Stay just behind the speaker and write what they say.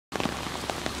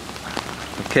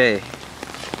Okay,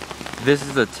 this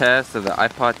is a test of the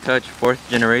iPod Touch 4th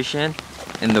generation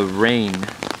in the rain.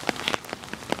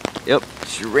 Yep,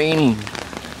 it's raining.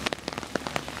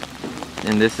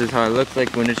 And this is how it looks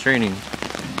like when it's raining.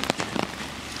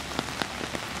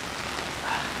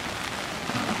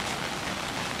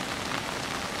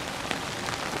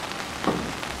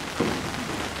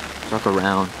 Walk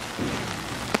around.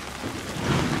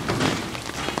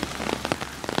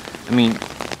 I mean,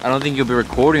 I don't think you'll be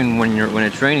recording when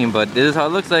it's raining, but this is how it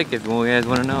looks like if you guys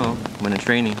want to know when it's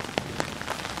raining.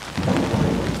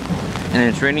 And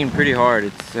it's raining pretty hard.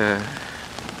 It's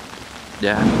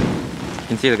yeah. You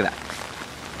can see, look at that.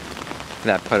 Look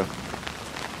at that puddle.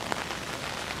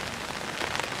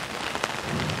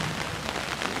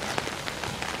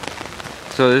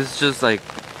 So this is just like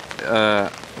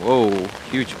whoa,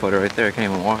 huge puddle right there. I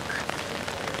can't even walk.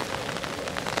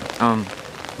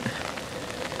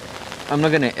 I'm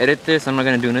not gonna edit this. I'm not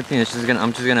gonna do nothing. It's just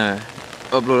I'm just gonna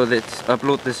upload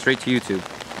this straight to YouTube.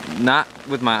 Not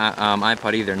with my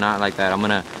iPod either. Not like that. I'm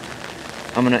gonna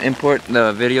import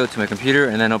the video to my computer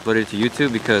and then upload it to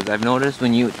YouTube, because I've noticed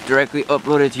when you directly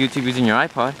upload it to YouTube using your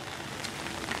iPod,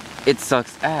 it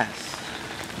sucks ass.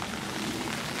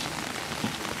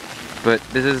 But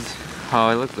this is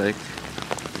how it looks like.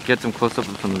 Get some close up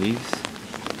of some leaves.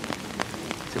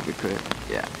 See if we could.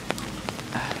 Yeah.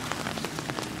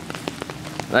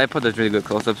 The iPod does really good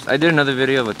close-ups. I did another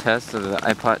video of a test of the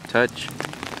iPod Touch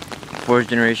 4th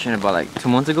generation about like 2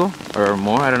 months ago or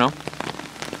more, I don't know.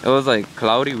 It was like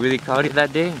cloudy, really cloudy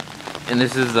that day, and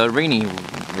this is the rainy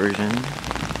version.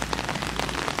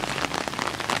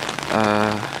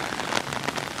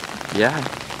 Yeah.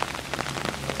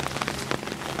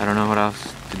 I don't know what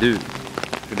else to do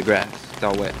with the grass. It's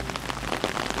all wet.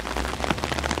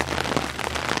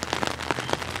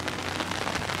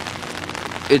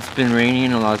 It's been raining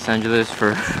in Los Angeles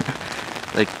for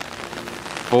like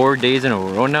 4 days in a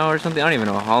row now or something. I don't even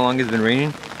know how long it's been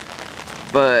raining.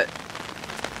 But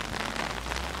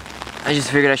I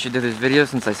just figured I should do this video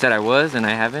since I said I was, and I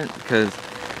haven't, because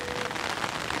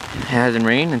it hasn't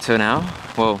rained until now.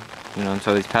 Well, you know,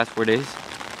 until these past 4 days.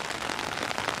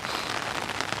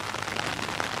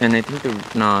 And I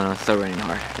think no, it's still raining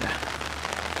hard. Yeah.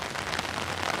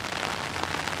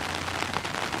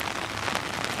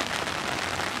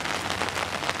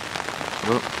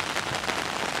 Well,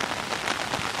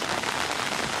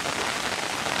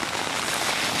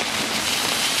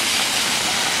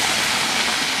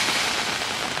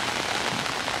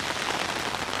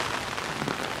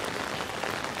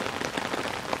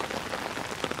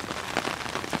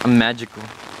 I'm magical.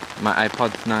 My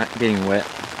iPod's not getting wet,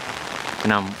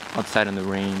 and I'm outside in the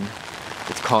rain.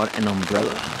 It's called an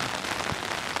umbrella.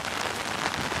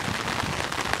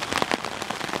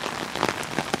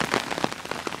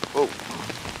 Oh.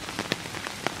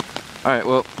 Alright,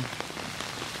 well.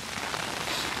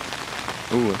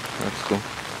 Ooh, that's cool.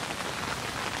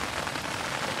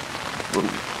 Whoa.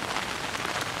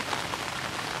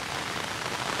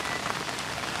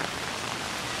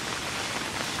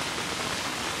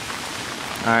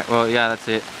 Alright, well, yeah, that's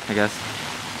it, I guess.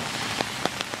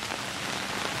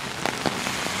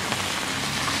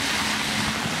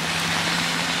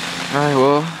 Alright,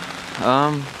 well,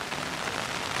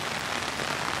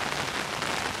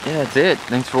 yeah, that's it.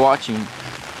 Thanks for watching.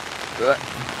 I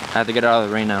have to get out of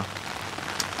the rain now.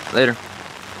 Later.